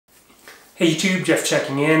Hey YouTube, Jeff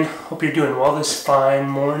checking in. Hope you're doing well this fine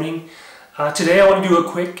morning. Today I want to do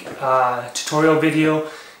a quick tutorial video.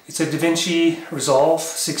 It's a DaVinci Resolve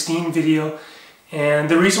 16 video, and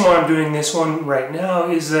the reason why I'm doing this one right now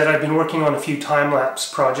is that I've been working on a few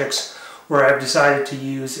time-lapse projects where I've decided to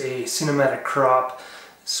use a cinematic crop,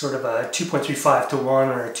 sort of a 2.35 to 1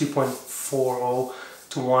 or a 2.40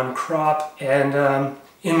 to 1 crop. And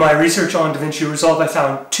in my research on DaVinci Resolve, I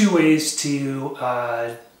found two ways to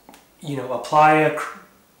apply a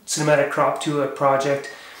cinematic crop to a project.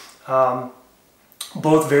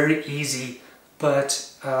 Both very easy,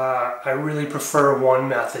 but I really prefer one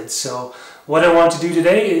method. So what I want to do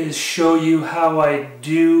today is show you how I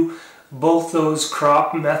do both those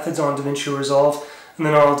crop methods on DaVinci Resolve, and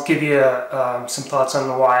then I'll give you some thoughts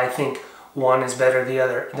on why I think one is better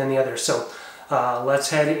than the other. So let's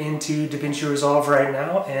head into DaVinci Resolve right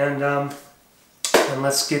now, and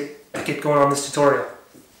let's get going on this tutorial.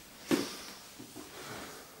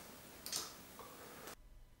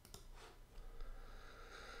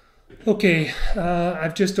 Okay,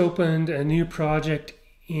 I've just opened a new project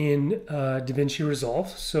in DaVinci Resolve.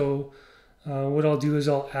 So what I'll do is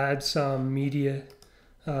I'll add some media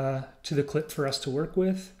to the clip for us to work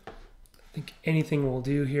with. I think anything will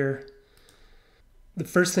do here. The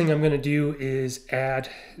first thing I'm going to do is add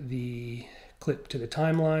the clip to the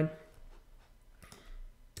timeline.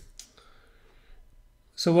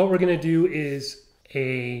 So what we're going to do is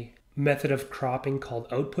a method of cropping called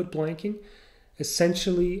output blanking.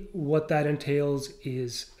 Essentially, what that entails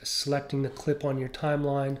is selecting the clip on your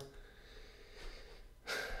timeline,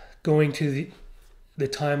 going to the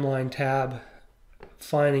timeline tab,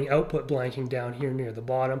 finding output blanking down here near the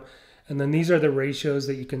bottom, and then these are the ratios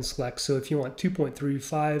that you can select. So if you want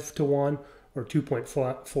 2.35 to 1 or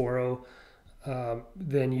 2.40,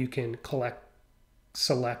 then you can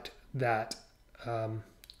select that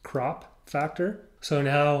crop factor. So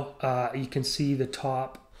now you can see the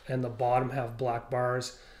top and the bottom have black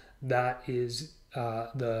bars. That is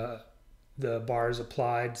the bars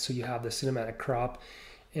applied, so you have the cinematic crop.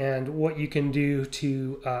 And what you can do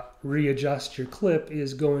to readjust your clip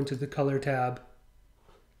is go into the color tab,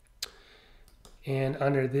 and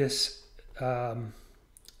under this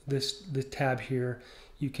the tab here,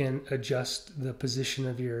 you can adjust the position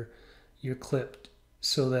of your clip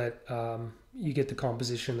so that you get the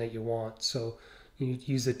composition that you want. So you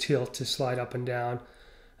use the tilt to slide up and down.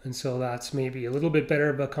 And so that's maybe a little bit better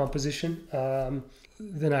of a composition.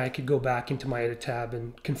 Then I could go back into my edit tab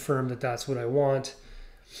and confirm that that's what I want.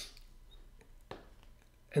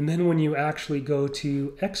 And then when you actually go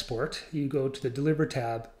to export, you go to the deliver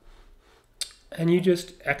tab and you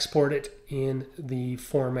just export it in the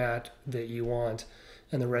format that you want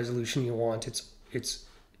and the resolution you want. It's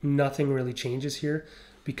nothing really changes here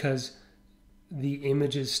because the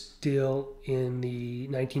image is still in the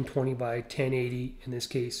 1920 by 1080, in this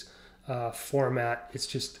case, format. It's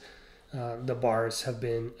just the bars have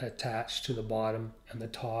been attached to the bottom and the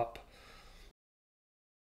top.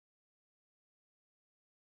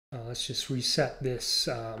 Let's just reset this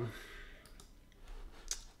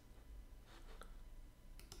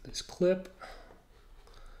this clip.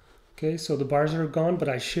 Okay, so the bars are gone, but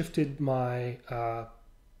I shifted my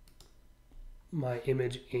my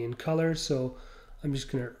image in color, so I'm just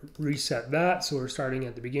going to reset that. So we're starting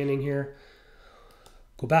at the beginning here.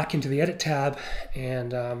 Go back into the edit tab,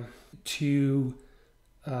 and to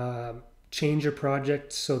change your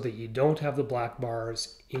project so that you don't have the black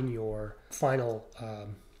bars in your final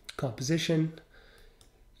composition,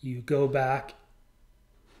 you go back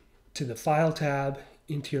to the file tab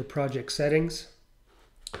into your project settings,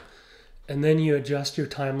 and then you adjust your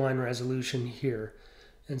timeline resolution here.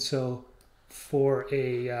 And so for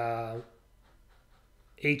a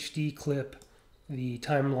HD clip, the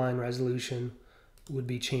timeline resolution would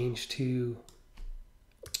be changed to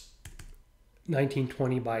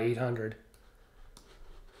 1920 by 800.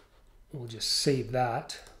 We'll just save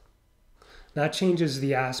that. That changes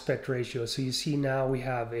the aspect ratio. So you see now we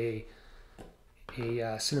have a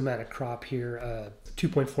cinematic crop here,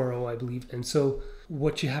 2.40 I believe. And so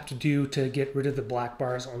what you have to do to get rid of the black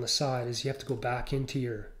bars on the side is you have to go back into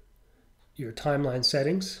your timeline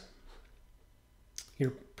settings, your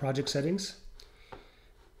project settings,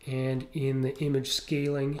 and in the image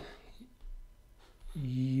scaling,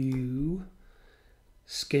 you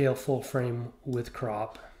scale full frame with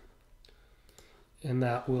crop, and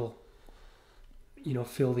that will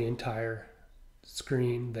fill the entire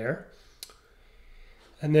screen there.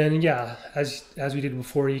 And then yeah, as we did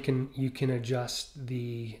before, you can adjust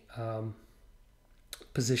the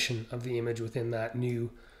position of the image within that new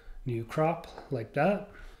crop like that.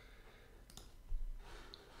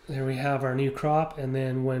 there we have our new crop, and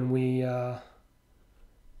then when we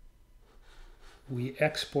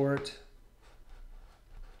export,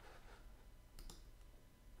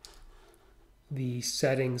 the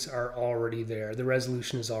settings are already there. The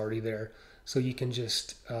resolution is already there, so you can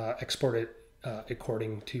just export it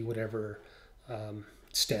according to whatever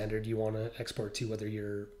standard you want to export to, whether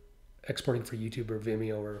you're exporting for YouTube or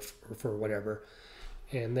Vimeo or for whatever.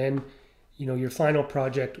 And then, you know, your final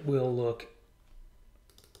project will look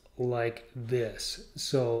like this.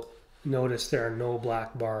 So notice there are no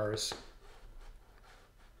black bars.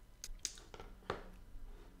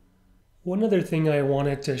 One other thing I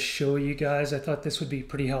wanted to show you guys, I thought this would be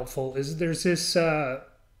pretty helpful, is there's this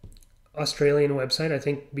Australian website, I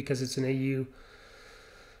think because it's an AU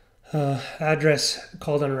address,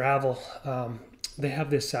 called Unravel. They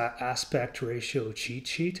have this aspect ratio cheat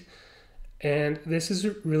sheet, and this is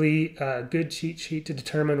a really good cheat sheet to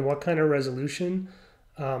determine what kind of resolution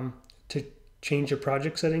to change your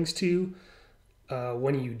project settings to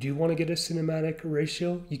when you do want to get a cinematic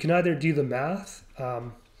ratio. You can either do the math,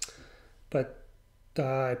 but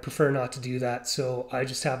I prefer not to do that, so I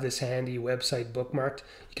just have this handy website bookmarked.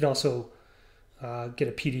 You can also get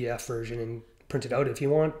a PDF version and print it out if you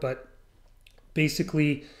want, but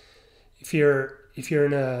basically if you're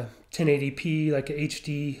in a 1080p, like a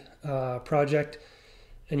HD project,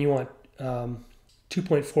 and you want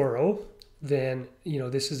 2.40, then, you know,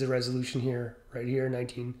 this is the resolution here, right here,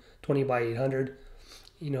 1920 by 800.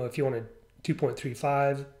 You know, if you wanted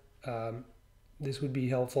 2.35, this would be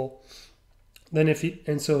helpful. Then if you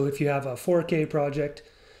have a 4K project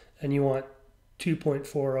and you want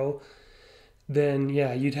 2.40, then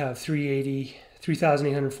yeah, you'd have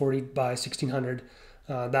 3840 by 1600.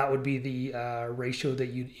 That would be the ratio that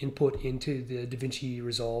you'd input into the DaVinci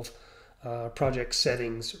Resolve project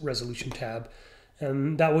settings resolution tab.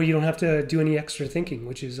 And that way you don't have to do any extra thinking,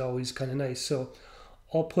 which is always kind of nice. So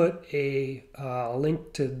I'll put a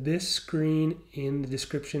link to this screen in the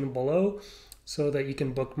description below, so that you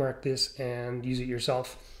can bookmark this and use it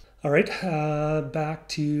yourself. All right, back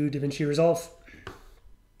to DaVinci Resolve.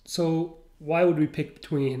 So why would we pick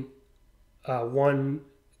between one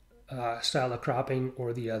style of cropping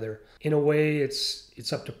or the other? In a way,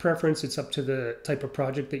 it's up to preference. It's up to the type of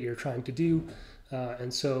project that you're trying to do.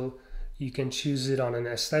 And so you can choose it on an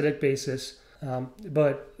aesthetic basis.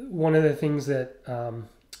 But one of the things that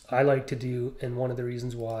I like to do, and one of the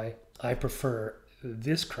reasons why I prefer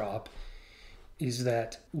this crop, is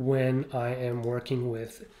that when I am working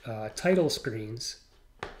with title screens,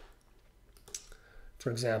 for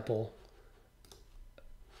example,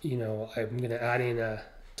 you know, I'm going to add in a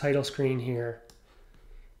title screen here.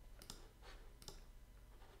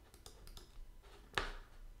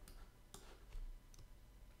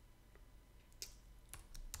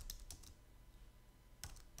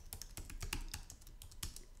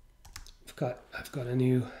 I've got a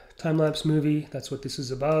new time-lapse movie. That's what this is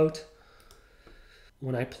about.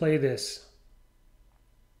 When I play this,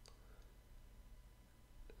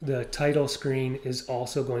 the title screen is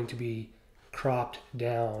also going to be cropped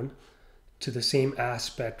down to the same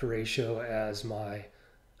aspect ratio as my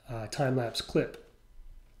time-lapse clip.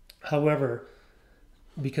 However,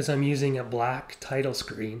 because I'm using a black title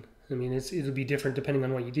screen, I mean, it'll be different depending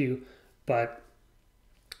on what you do, but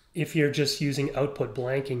if you're just using output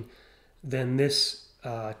blanking, then this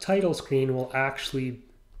title screen will actually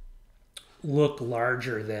look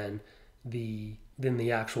larger than the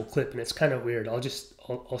actual clip, and it's kind of weird.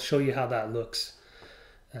 I'll show you how that looks,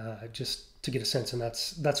 just to get a sense, and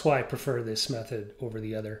that's why I prefer this method over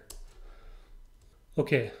the other.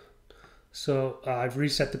 Okay, so I've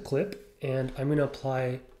reset the clip, and I'm going to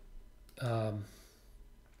apply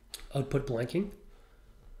output blanking.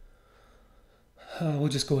 We'll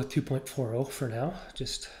just go with 2.40 for now,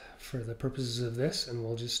 just for the purposes of this, and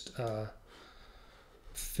we'll just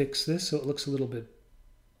fix this so it looks a little bit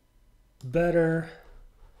better.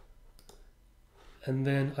 And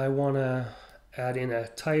then I want to add in a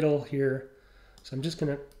title here, so I'm just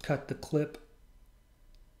going to cut the clip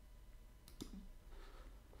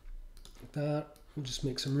like that. We'll just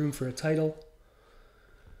make some room for a title.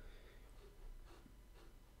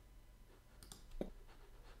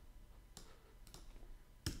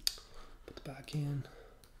 Put the back in.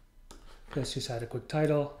 Let's just add a quick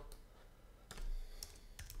title.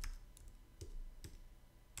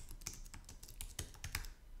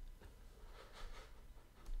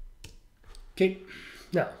 Okay,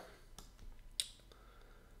 now,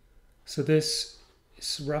 so this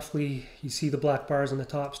is roughly, you see the black bars on the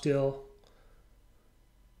top still,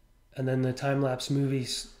 and then the time-lapse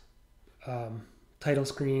movies title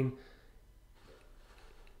screen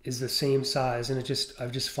is the same size, and I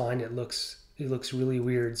just find it looks really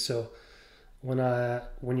weird. So when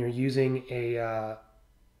you're using an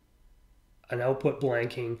output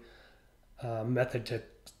blanking method to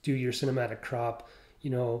do your cinematic crop,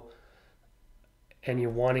 and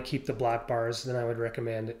you want to keep the black bars, then I would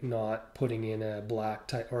recommend not putting in a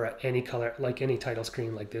black or any color, like any title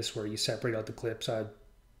screen like this where you separate out the clips. I'd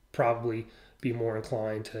probably be more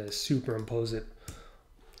inclined to superimpose it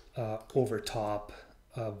over top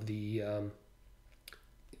of the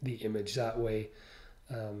image. That way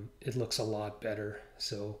it looks a lot better.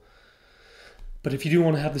 So, but if you do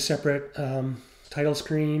want to have the separate title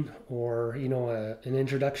screen or an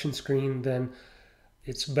introduction screen, then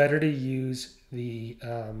it's better to use the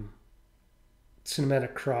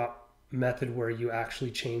cinematic crop method where you actually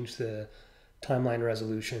change the timeline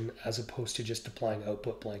resolution as opposed to just applying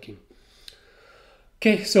output blanking.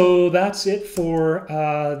 Okay, so that's it for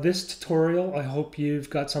this tutorial. I hope you've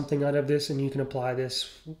got something out of this and you can apply this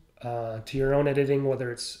to your own editing,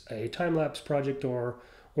 whether it's a time-lapse project or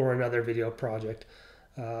another video project.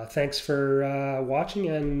 Thanks for watching,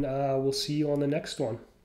 and we'll see you on the next one.